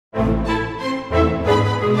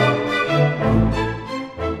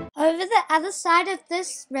other side of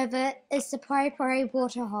this river is the Poripori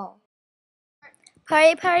waterhole.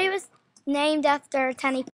 Poripori was named after a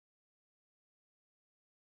tiny.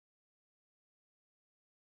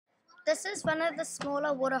 This is one of the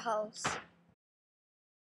smaller waterholes.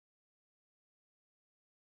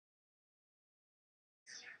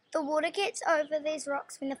 The water gets over these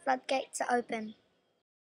rocks when the floodgates are open.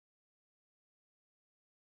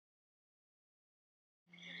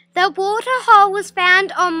 The waterhole was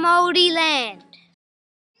found on mouldy land.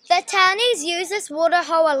 The townies use this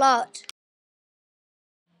waterhole a lot.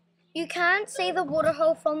 You can't see the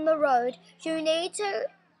waterhole from the road. You need to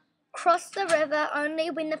cross the river only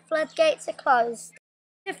when the floodgates are closed.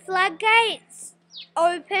 The floodgates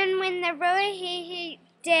open when the Ruahihi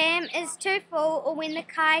Dam is too full or when the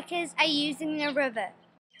kayakers are using the river.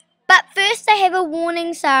 But first they have a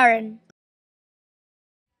warning siren.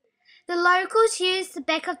 The locals use the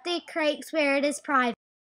back of their creeks where it is private.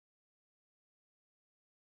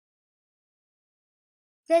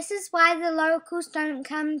 This is why the locals don't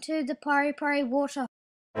come to the Poripori waterhole.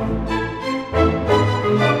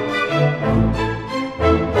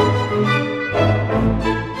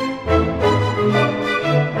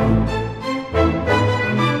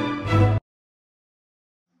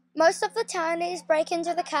 Most of the townies break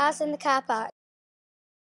into the cars in the car park.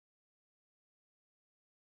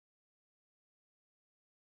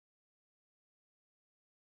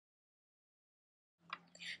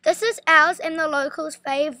 This is ours and the locals'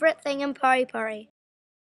 favourite thing in Poripori.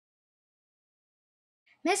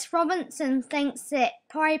 Miss Robinson thinks that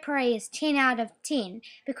Poripori is 10 out of 10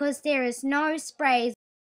 because there is no sprays